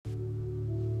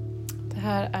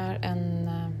här är en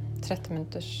 30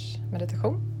 minuters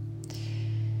meditation.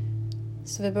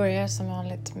 Så vi börjar som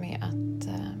vanligt med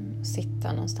att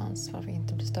sitta någonstans var vi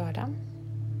inte blir störda.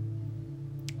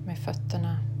 Med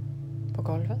fötterna på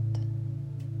golvet.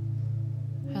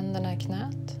 Händerna i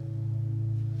knät.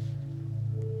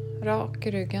 Rak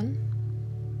i ryggen.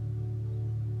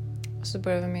 Och så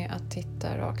börjar vi med att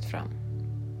titta rakt fram.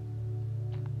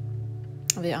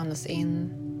 Och vi andas in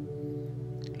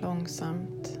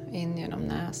långsamt in genom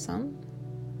näsan.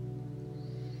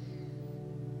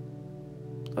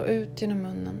 Och ut genom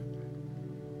munnen.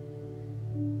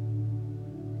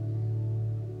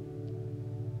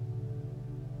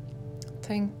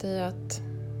 Tänk dig att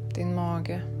din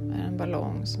mage är en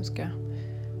ballong som ska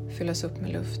fyllas upp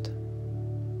med luft.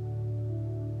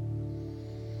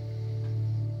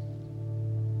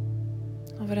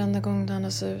 Och varenda gång du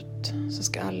andas ut så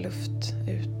ska all luft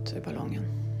ut ur ballongen.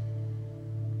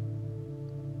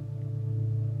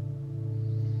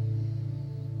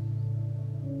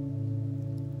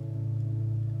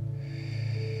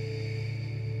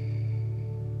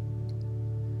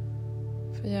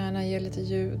 Får gärna ge lite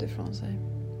ljud ifrån sig.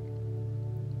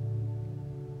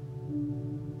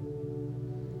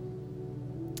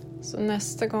 Så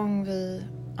nästa gång vi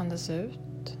andas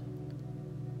ut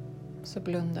så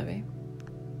blundar vi.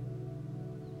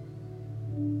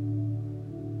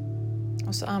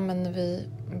 Och så använder vi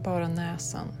bara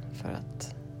näsan för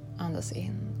att andas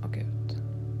in och ut.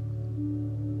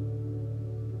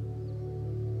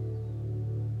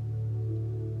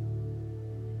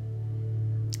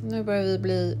 Nu börjar vi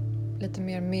bli lite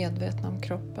mer medvetna om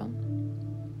kroppen.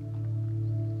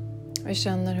 Vi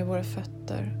känner hur våra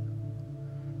fötter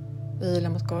vilar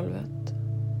mot golvet.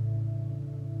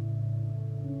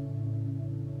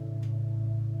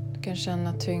 Du kan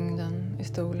känna tyngden i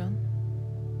stolen.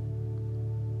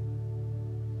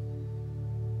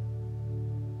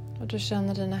 Och du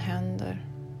känner dina händer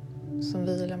som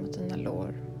vilar mot dina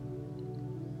lår.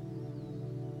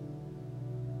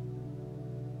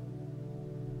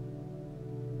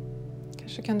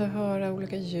 Kanske kan du höra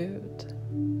olika ljud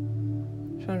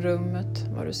från rummet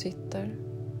var du sitter.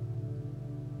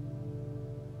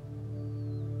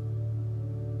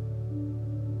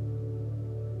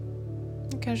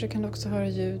 Kanske kan du också höra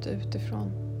ljud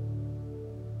utifrån.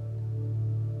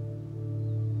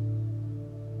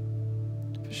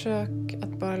 Försök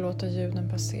att bara låta ljuden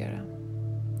passera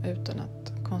utan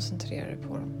att koncentrera dig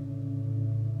på dem.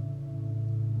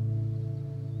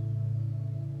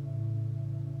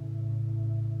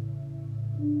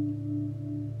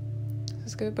 Så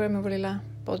ska vi börja med vår lilla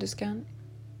bodyscan.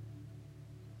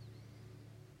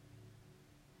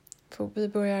 Vi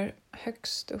börjar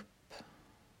högst upp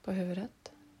på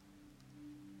huvudet.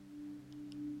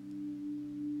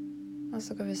 Och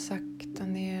så går vi sakta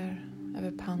ner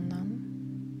över pannan.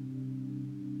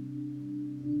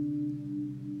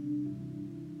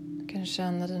 Du kan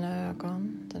känna dina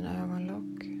ögon, dina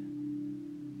ögonlock.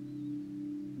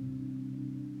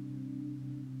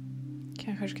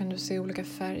 Kanske kan du se olika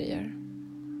färger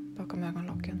bakom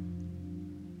ögonlocken.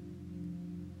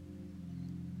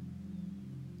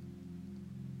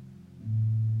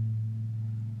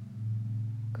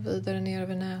 Gå vidare ner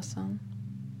över näsan.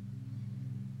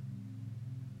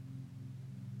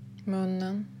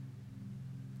 Munnen.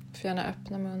 Du får gärna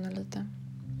öppna munnen lite.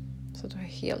 Så att du har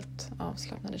helt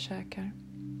avslappnade käkar.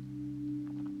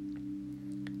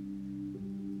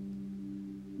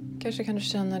 Kanske kan du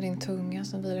känna din tunga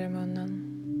som vilar i munnen.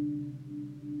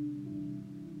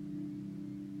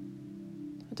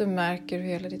 Att du märker hur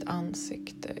hela ditt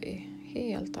ansikte är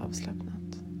helt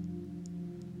avslappnat.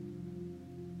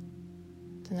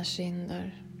 Dina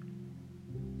kinder.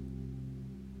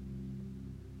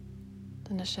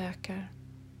 Dina käkar.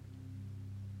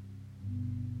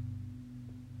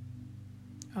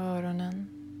 Öronen.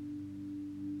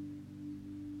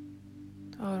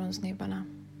 Öronsnibbarna.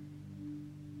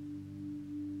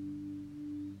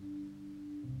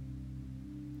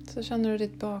 Så känner du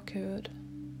ditt bakhuvud.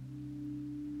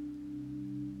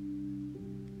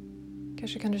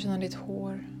 Kanske kan du känna ditt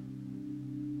hår.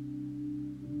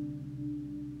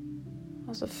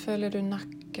 Och så följer du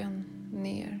nacken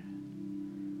ner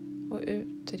och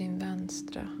ut till din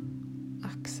vänstra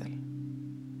axel.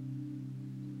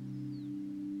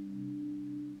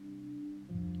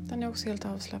 Den är också helt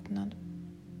avslappnad.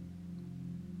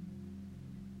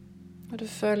 Och du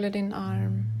följer din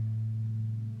arm,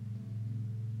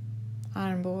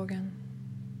 armbågen.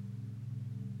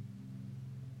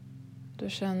 Du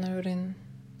känner hur din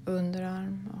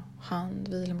underarm och hand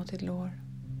vilar mot ditt lår.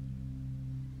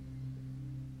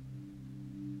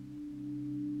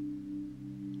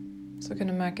 Så kan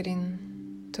du märka din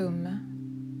tumme,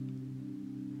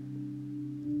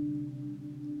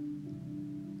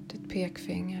 ditt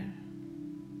pekfinger,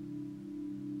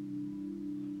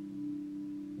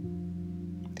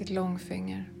 ditt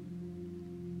långfinger,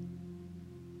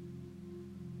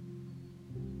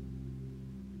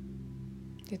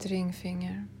 ditt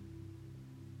ringfinger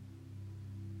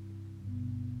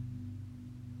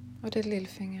och ditt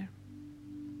lillfinger.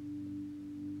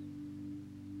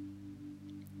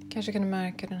 Kanske kan du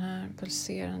märka den här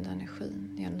pulserande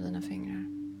energin genom dina fingrar.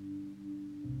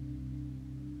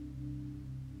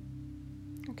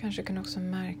 Och kanske kan du också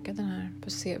märka den här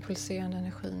pulserande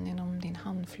energin genom din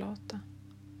handflata.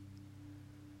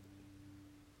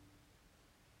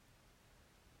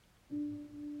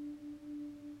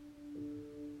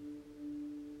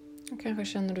 Och kanske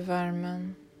känner du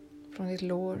värmen från ditt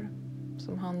lår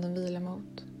som handen vilar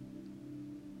mot.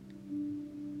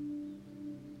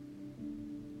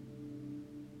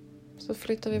 Så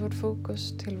flyttar vi vårt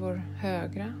fokus till vår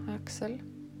högra axel.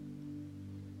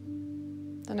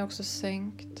 Den är också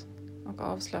sänkt och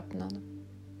avslappnad.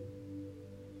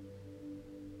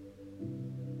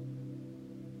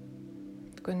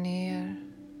 Gå ner,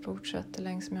 fortsätter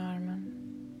längs med armen.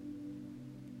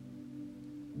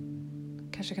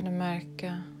 Kanske kan du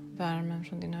märka värmen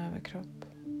från din överkropp.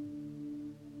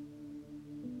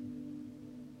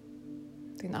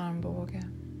 Din armbåge.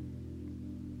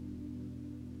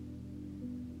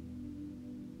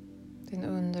 Din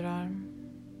underarm.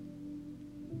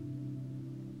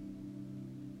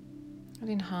 Och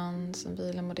din hand som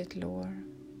vilar mot ditt lår.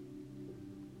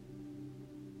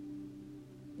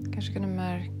 Kanske kan du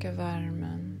märka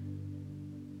värmen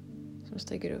som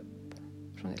stiger upp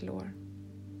från ditt lår.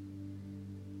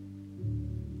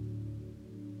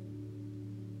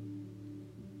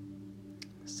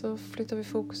 Så flyttar vi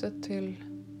fokuset till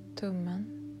tummen.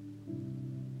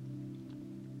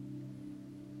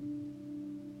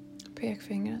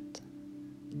 Pekfingret.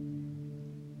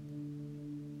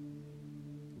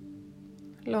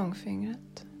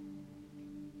 Långfingret.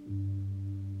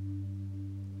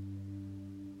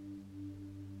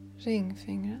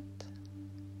 Ringfingret.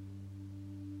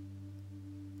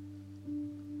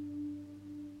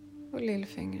 Och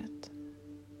lillfingret.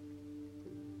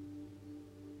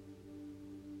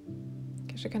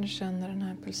 Kanske kan du känna den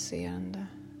här pulserande,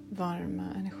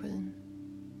 varma energin.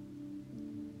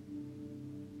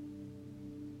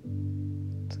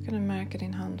 Så kan du märka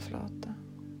din handflata.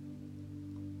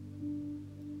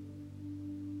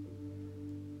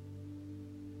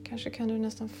 Kanske kan du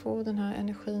nästan få den här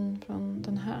energin från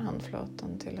den här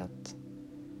handflatan till att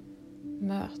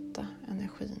möta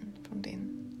energin från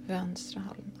din vänstra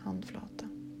handflata.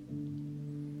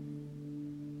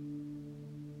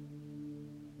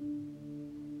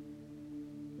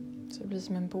 Så det blir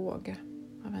som en båge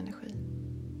av energi.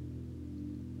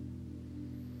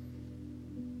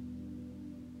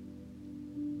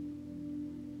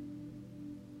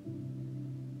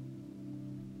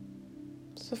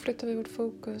 Så flyttar vi vårt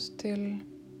fokus till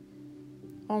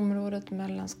området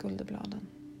mellan skulderbladen.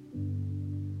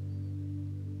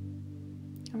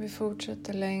 Och vi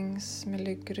fortsätter längs med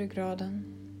ryggraden.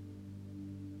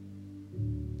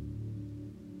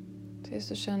 Tills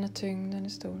du känner tyngden i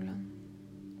stolen.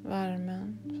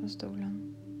 Värmen från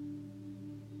stolen.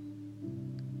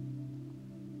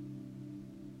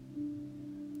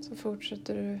 Så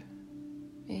fortsätter du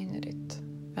in i ditt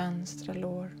vänstra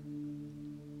lår.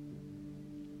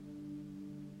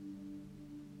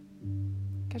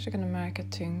 Kanske kan du märka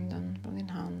tyngden från din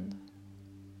hand.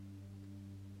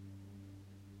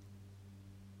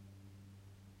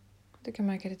 Du kan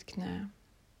märka ditt knä.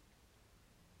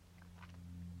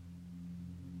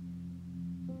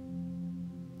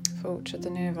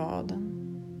 Fortsätter ner i vaden.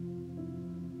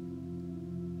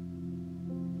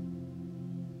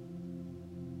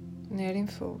 Ner din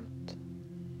fot.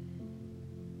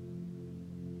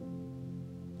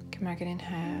 Du kan märka din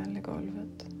häl i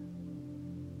golvet.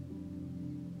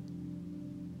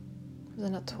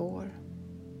 Dina tår.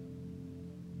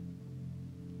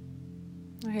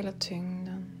 Och hela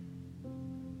tyngden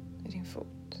i din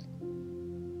fot.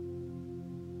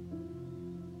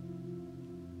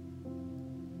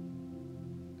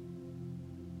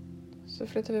 Så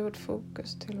flyttar vi vårt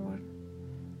fokus till vår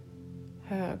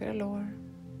högra lår.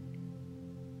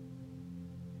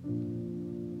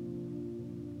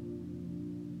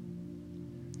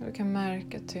 Och du kan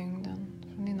märka tyngden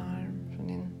från din arm, från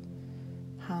din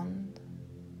hand.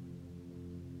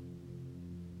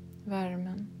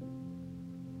 Värmen.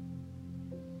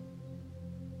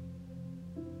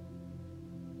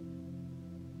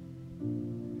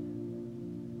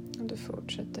 Och du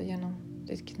fortsätter genom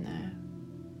ditt knä.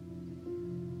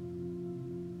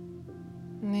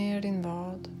 ner i din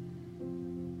vad.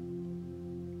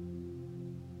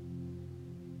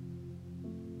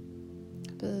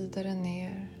 Vidare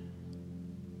ner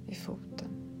i foten.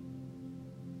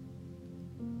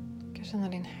 Du kan känna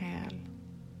din häl.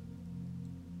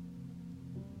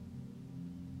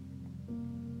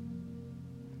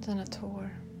 Dina tår.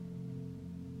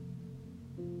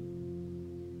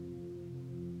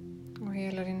 Och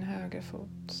hela din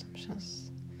högerfot som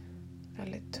känns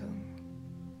väldigt tung.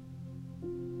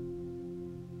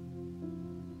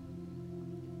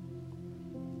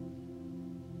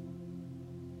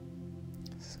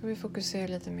 Så ska vi fokusera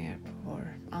lite mer på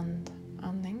vår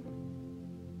andning.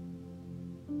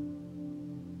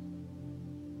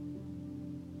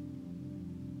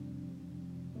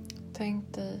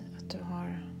 Tänk dig att du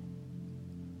har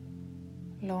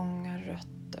långa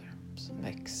rötter som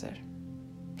växer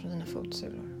från dina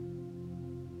fotsulor.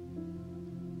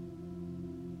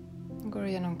 De går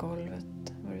igenom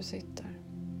golvet var du sitter.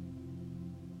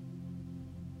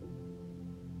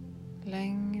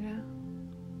 Längre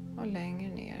och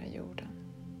längre ner i jorden.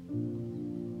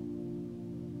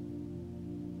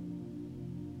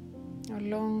 Och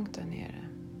långt där nere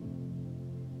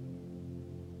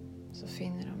så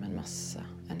finner de en massa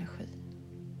energi.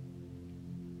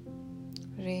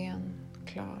 Ren,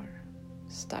 klar,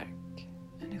 stark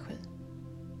energi.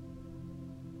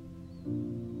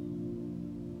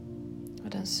 Och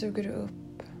den suger du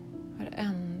upp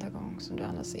varenda gång som du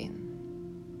andas in.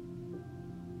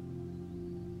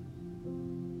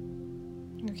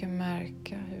 Du kan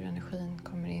märka hur energin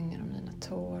kommer in genom dina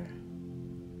tår,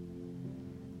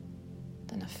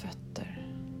 dina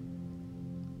fötter,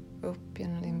 upp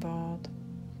genom din vad,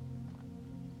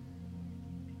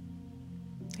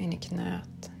 in i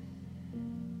knät,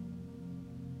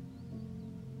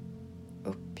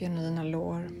 upp genom dina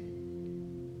lår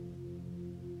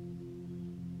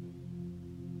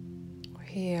och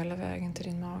hela vägen till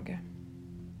din mage.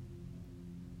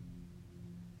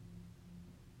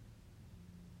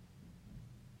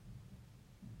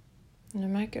 Nu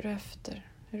märker du efter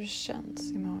hur det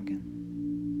känns i magen.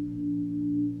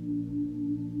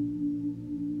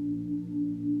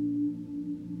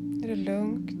 Är det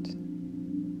lugnt,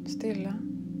 stilla?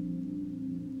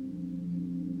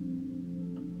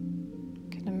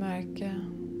 Kan du märka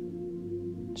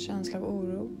en känsla av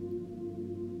oro?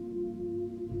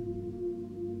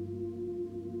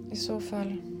 I så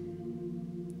fall,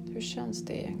 hur känns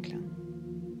det egentligen?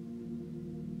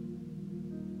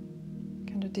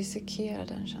 Kan du dissekera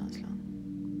den känslan?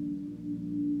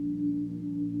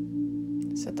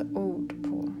 Sätta ord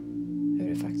på hur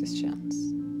det faktiskt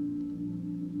känns.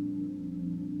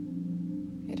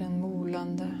 Är det en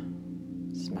molande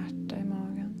smärta i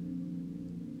magen?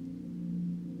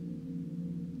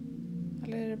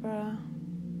 Eller är det bara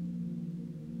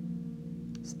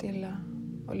stilla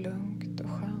och lugnt och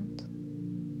skönt?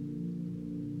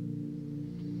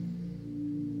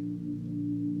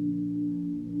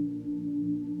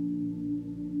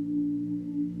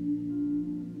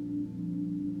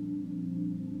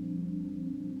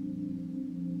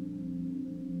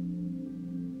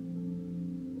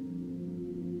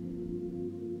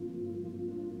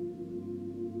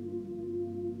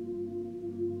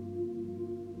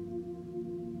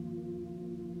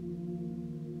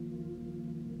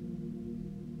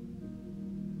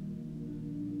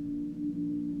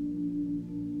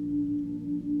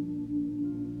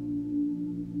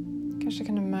 Kanske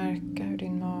kan du märka hur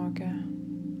din mage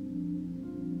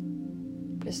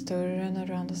blir större när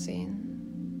du andas in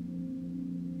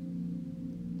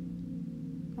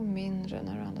och mindre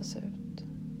när du andas ut.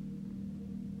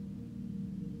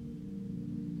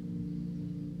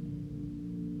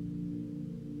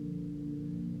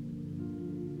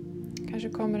 Kanske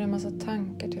kommer det en massa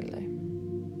tankar till dig.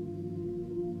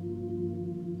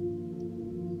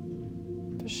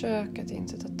 Försök att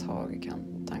inte ta tag i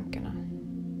tankarna.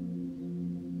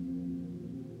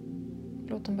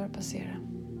 Låt dem bara passera.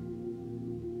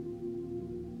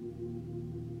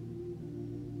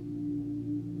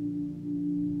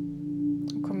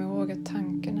 Och kom ihåg att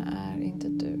tankarna är inte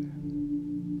du.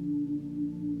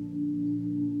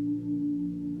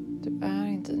 Du är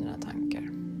inte dina tankar.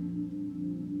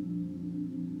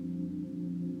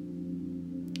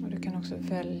 Och du kan också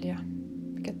välja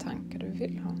vilka tankar du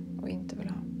vill ha och inte vill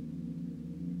ha.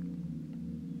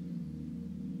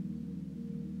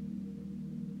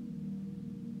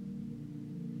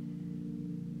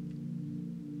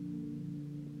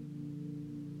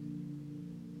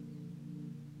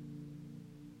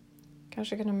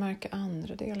 Kanske kan du märka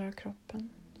andra delar av kroppen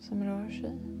som rör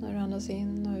sig när du andas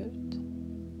in och ut.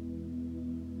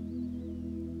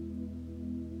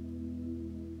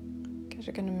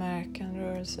 Kanske kan du märka en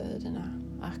rörelse i dina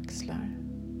axlar.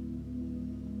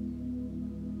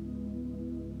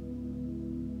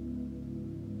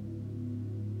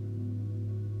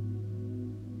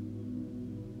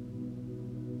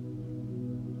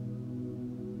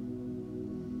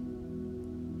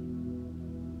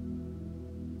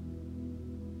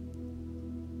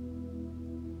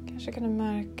 Kanske kan du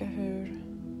märka hur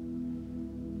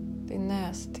din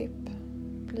nästipp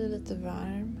blir lite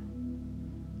varm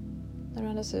när du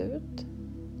andas ut.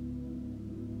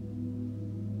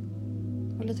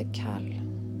 Och lite kall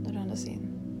när du andas in.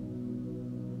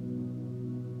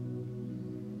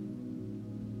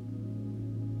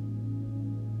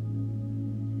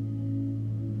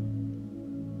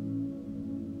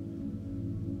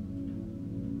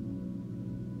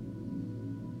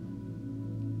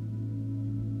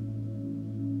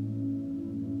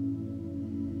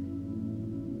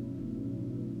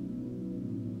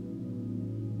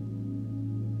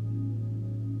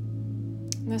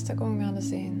 Nästa gång vi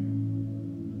andas in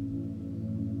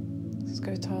så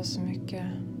ska vi ta så mycket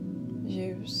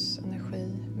ljus,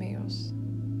 energi med oss.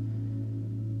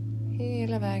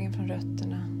 Hela vägen från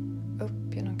rötterna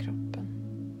upp genom kroppen.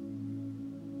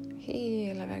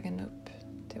 Hela vägen upp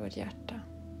till vårt hjärta.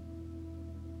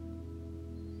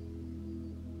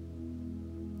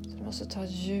 Så du måste ta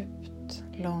ett djupt,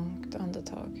 långt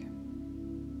andetag.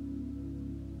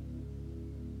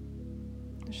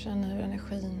 Du känner hur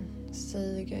energin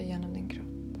stiger genom din kropp.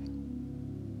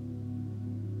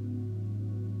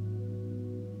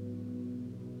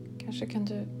 Kanske kan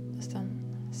du nästan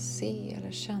se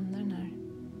eller känna den här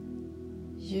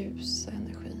ljusa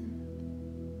energin.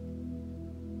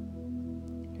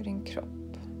 Hur din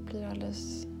kropp blir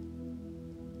alldeles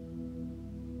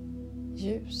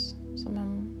ljus, som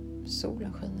om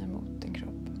solen skiner mot din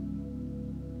kropp.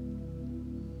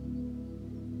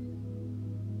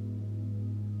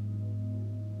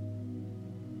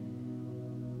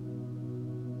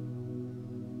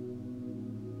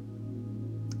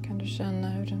 Kan du känna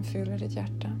hur den fyller ditt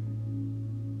hjärta?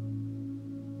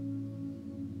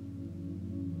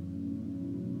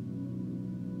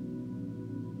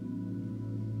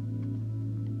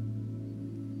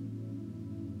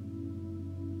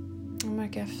 Och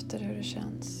märk efter hur det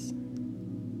känns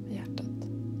i hjärtat.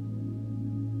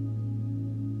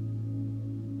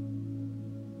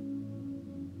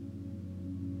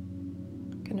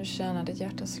 Kan du känna ditt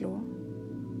hjärta slå?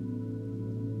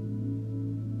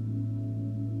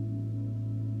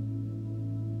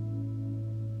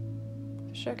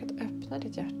 Försök att öppna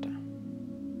ditt hjärta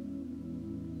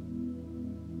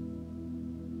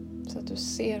så att du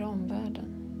ser omvärlden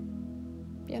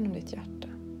genom ditt hjärta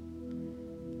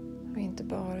och inte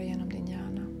bara genom din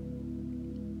hjärna.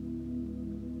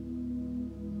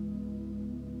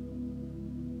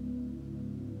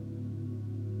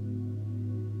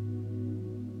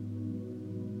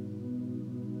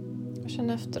 Känn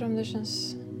efter om det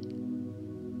känns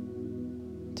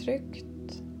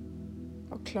tryggt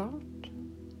och klart.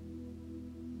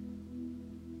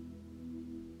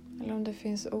 Eller om det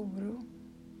finns oro.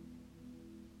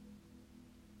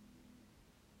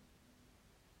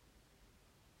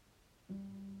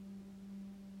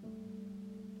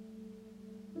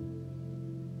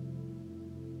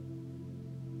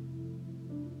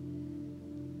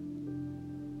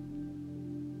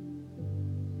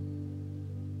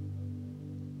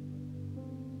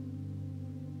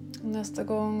 Nästa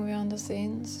gång vi andas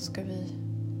in så ska vi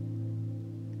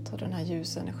ta den här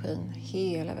ljusenergin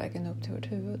hela vägen upp till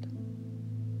vårt huvud.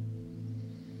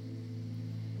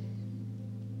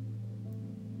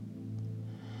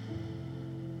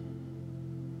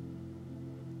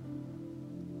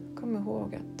 Kom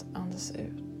ihåg att andas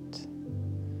ut.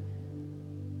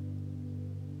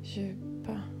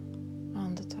 Djupa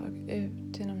andetag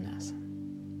ut genom näsan.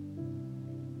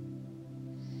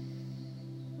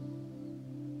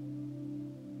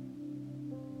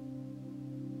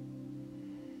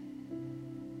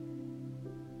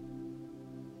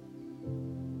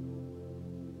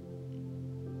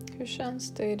 Hur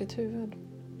känns det i ditt huvud?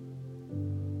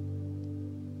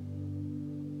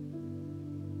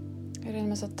 Är det en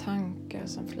massa tankar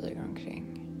som flyger omkring?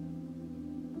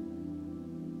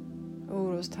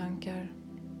 Orostankar?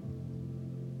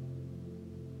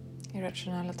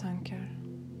 Irrationella tankar?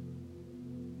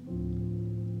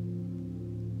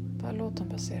 Bara låt dem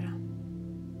passera.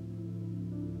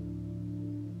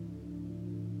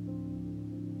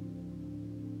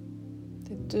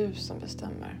 Det är du som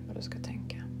bestämmer vad du ska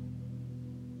tänka.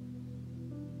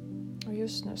 Och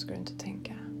just nu ska du inte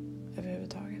tänka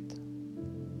överhuvudtaget.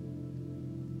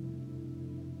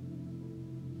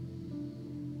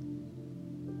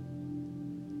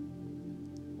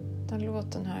 Utan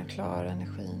låt den här klara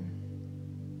energin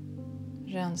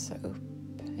rensa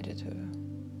upp i ditt huvud.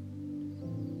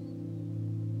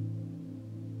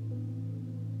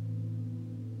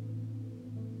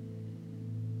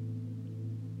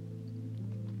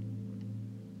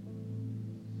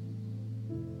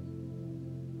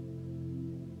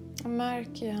 Och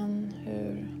märk igen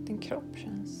hur din kropp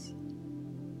känns.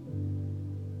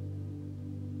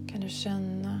 Kan du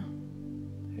känna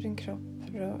hur din kropp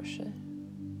rör sig?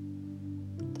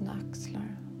 Dina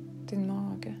axlar, din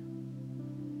mage.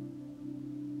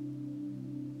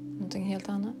 Någonting helt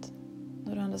annat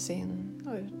när du andas in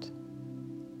och ut.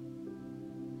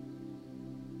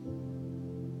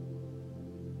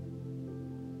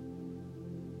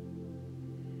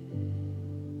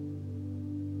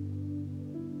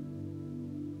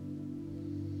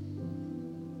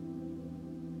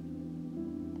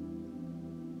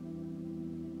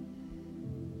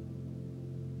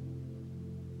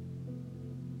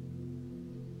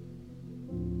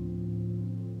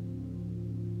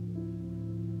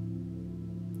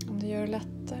 Om det gör det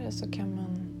lättare så kan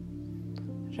man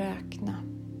räkna.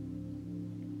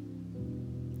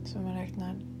 Så man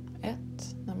räknar 1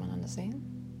 när man andas in.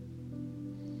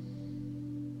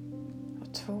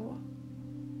 Och 2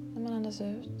 när man andas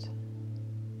ut.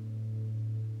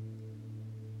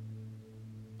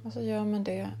 Och så gör man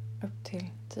det upp till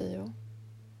 10.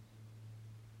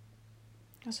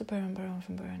 Och så börjar man bara om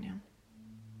från början igen.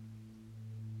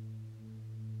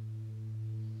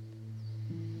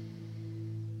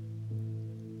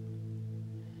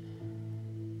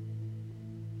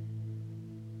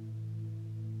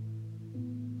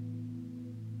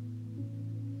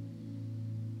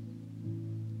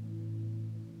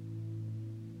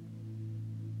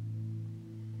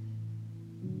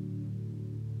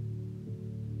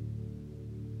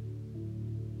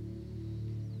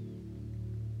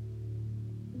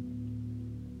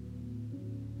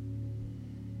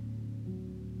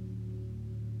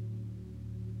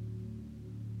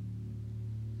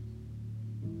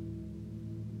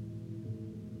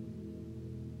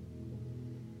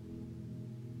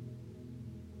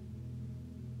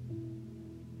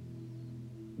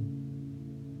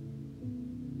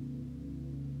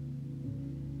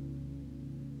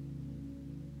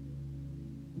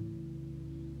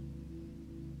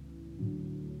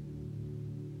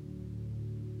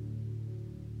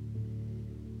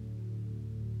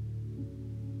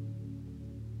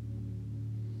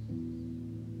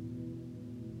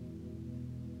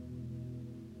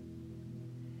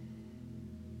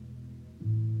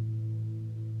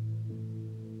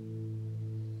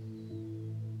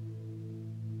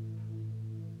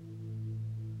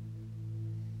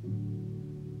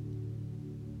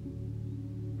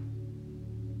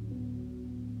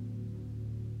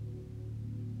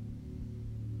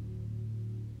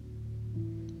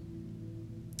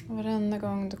 Och varenda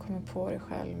gång du kommer på dig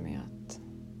själv med att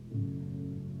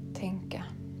tänka,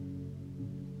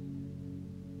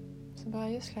 så bara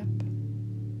ge släpp.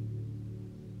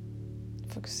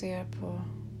 Fokusera på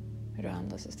hur du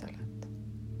andas istället.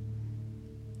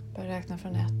 Börja räkna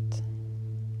från 1.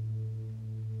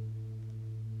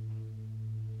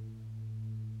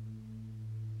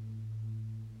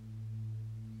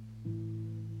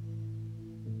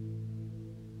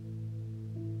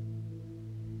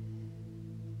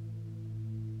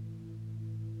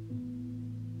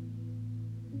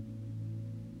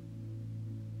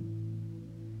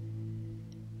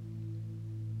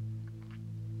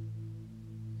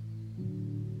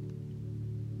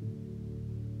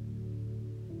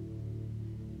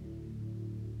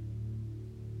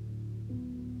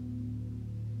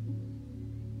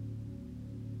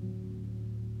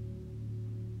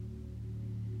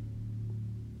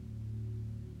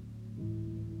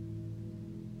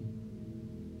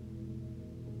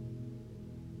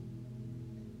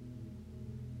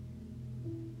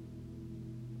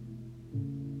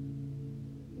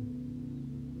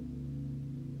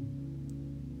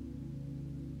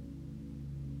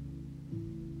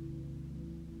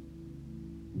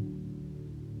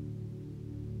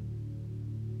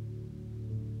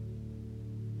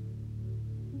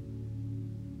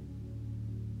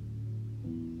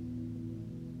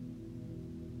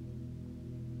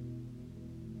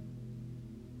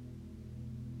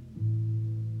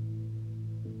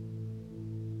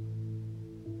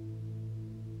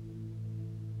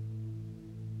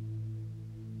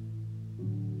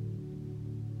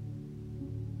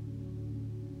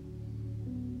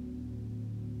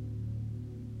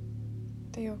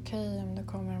 Det är okej om det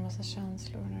kommer en massa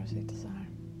känslor när du sitter så här.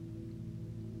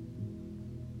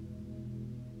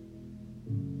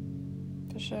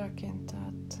 Försök inte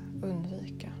att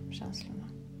undvika känslorna.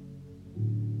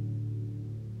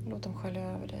 Låt dem skölja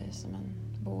över dig som en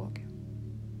våg.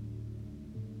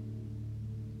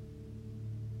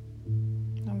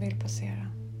 De vill passera.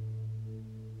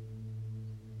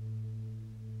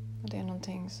 Och det är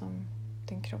någonting som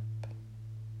din kropp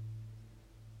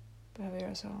behöver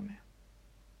göra sig av med.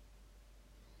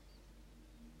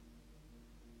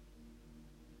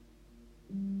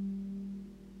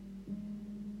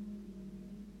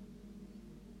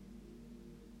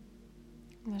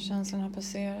 När känslan har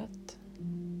passerat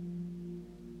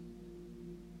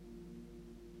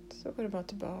så går det bara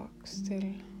tillbaks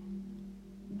till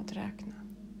att räkna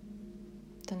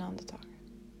dina andetag.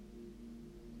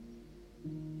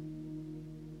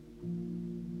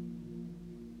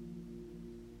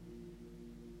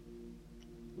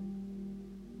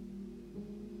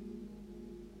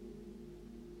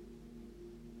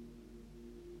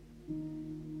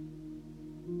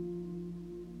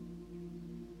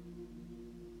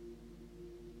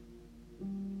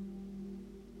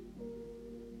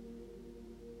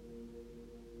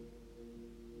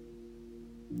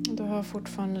 Du har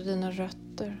fortfarande dina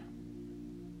rötter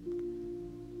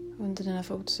under dina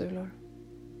fotsulor.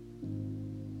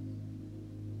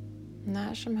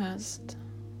 När som helst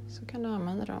så kan du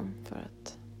använda dem för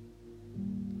att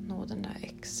nå den där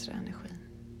extra energin.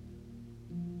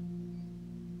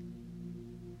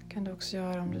 Det kan du också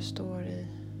göra om du står i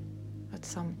ett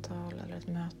samtal eller ett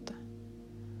möte.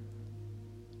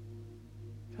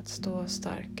 För att stå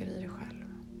starkare i dig själv.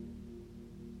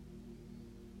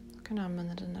 Du kan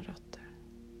använda dina rötter.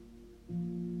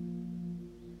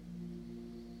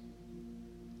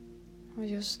 Och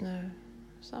just nu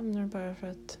samlar du bara för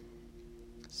att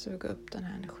suga upp den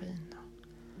här energin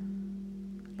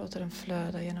och låta den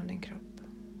flöda genom din kropp.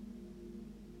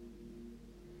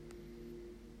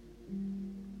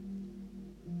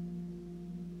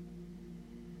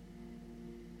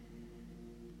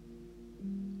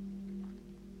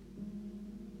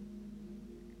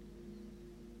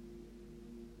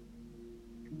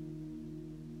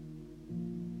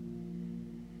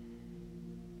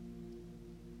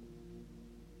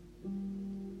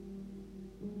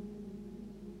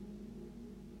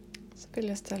 Så vill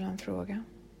jag ställa en fråga.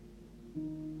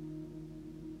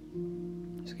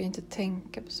 Du ska inte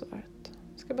tänka på svaret.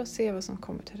 Du ska bara se vad som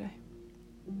kommer till dig.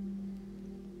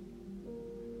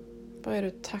 Vad är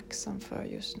du tacksam för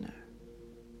just nu?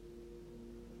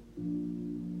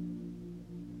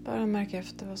 Bara märk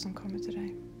efter vad som kommer till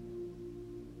dig.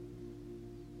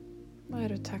 Vad är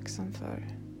du tacksam för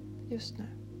just nu?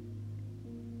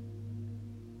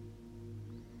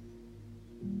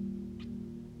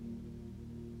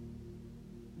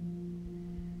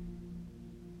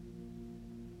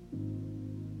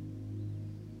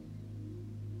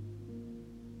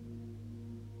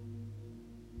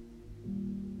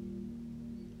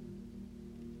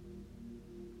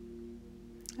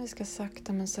 Vi ska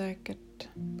sakta men säkert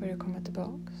börja komma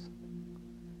tillbaks.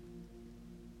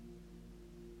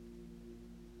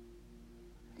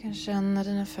 Du kan känna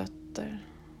dina fötter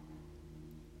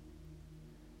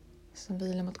som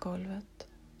vilar mot golvet.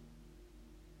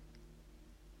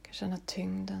 Du kan känna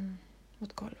tyngden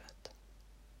mot golvet.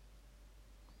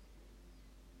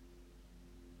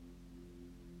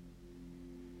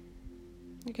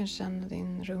 Du kan känna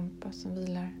din rumpa som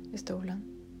vilar i stolen.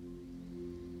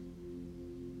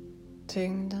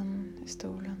 Tyngden i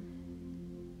stolen.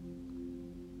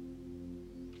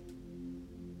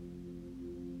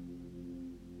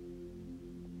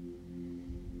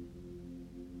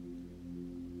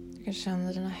 Du kan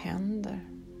känna dina händer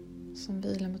som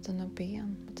vilar mot dina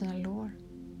ben, mot dina lår.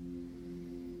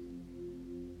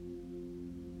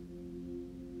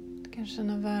 Du kan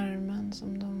känna värmen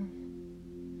som de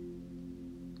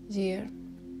ger.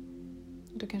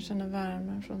 Du kan känna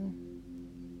värmen från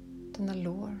dina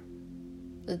lår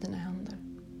i dina händer.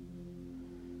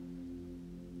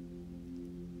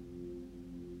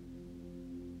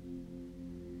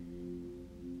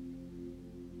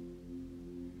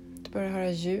 Du börjar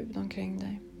höra ljud omkring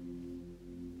dig.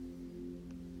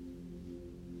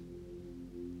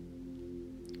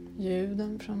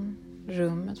 Ljuden från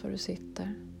rummet var du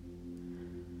sitter.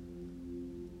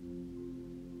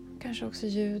 Kanske också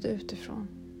ljud utifrån.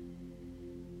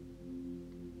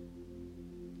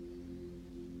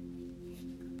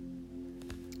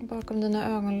 Bakom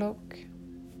dina ögonlock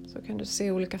så kan du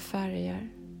se olika färger.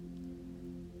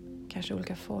 Kanske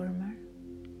olika former.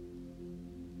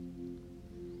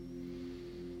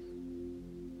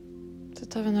 Så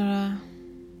tar vi några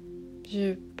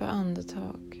djupa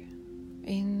andetag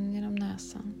in genom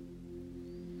näsan.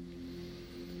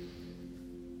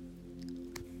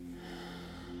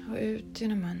 Och ut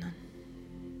genom munnen.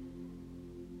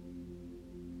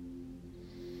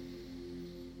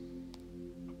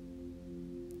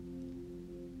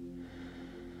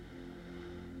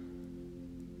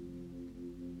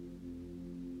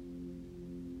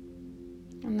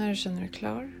 Och när du känner dig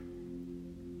klar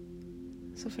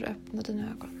så får du öppna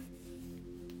dina ögon.